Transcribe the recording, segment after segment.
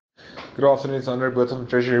Good afternoon, it's Andre Burt from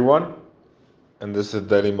Treasury One, and this is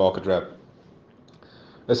Daily Market Wrap.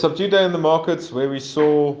 A subdued day in the markets where we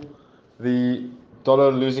saw the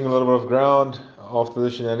dollar losing a little bit of ground after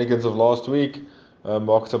the shenanigans of last week.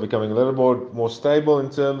 Markets are becoming a little more stable in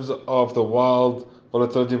terms of the wild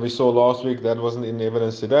volatility we saw last week. That wasn't in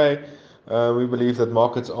evidence today. We believe that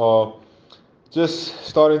markets are just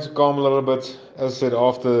starting to calm a little bit, as I said,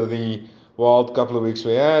 after the wild couple of weeks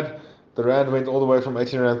we had. The rand went all the way from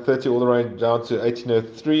 18 rand 30 all the way down to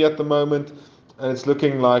 1803 at the moment, and it's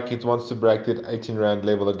looking like it wants to break that 18 rand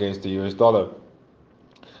level against the US dollar.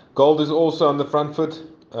 Gold is also on the front foot.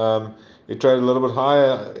 It traded a little bit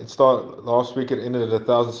higher. It started last week. It ended at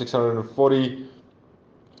 $1,640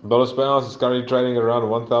 per ounce. It's currently trading at around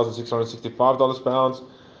 $1,665 per ounce.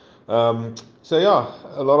 So yeah,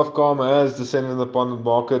 a lot of calm has descended upon the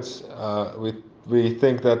markets. We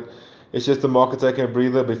think that it's just the market taking a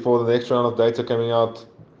breather before the next round of data coming out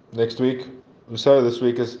next week. So this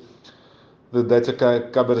week is the data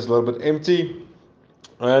cupboard is a little bit empty.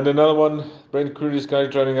 And another one, Brent Crude is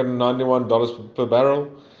currently trading at $91 per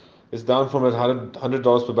barrel. It's down from that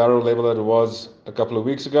 $100 per barrel level that it was a couple of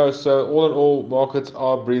weeks ago. So all in all, markets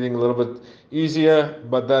are breathing a little bit easier,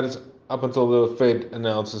 but that is up until the Fed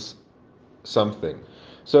announces something.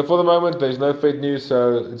 So for the moment, there's no Fed news,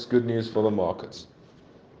 so it's good news for the markets.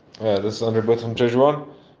 This is Andre Burt from Treasury One.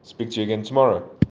 Speak to you again tomorrow.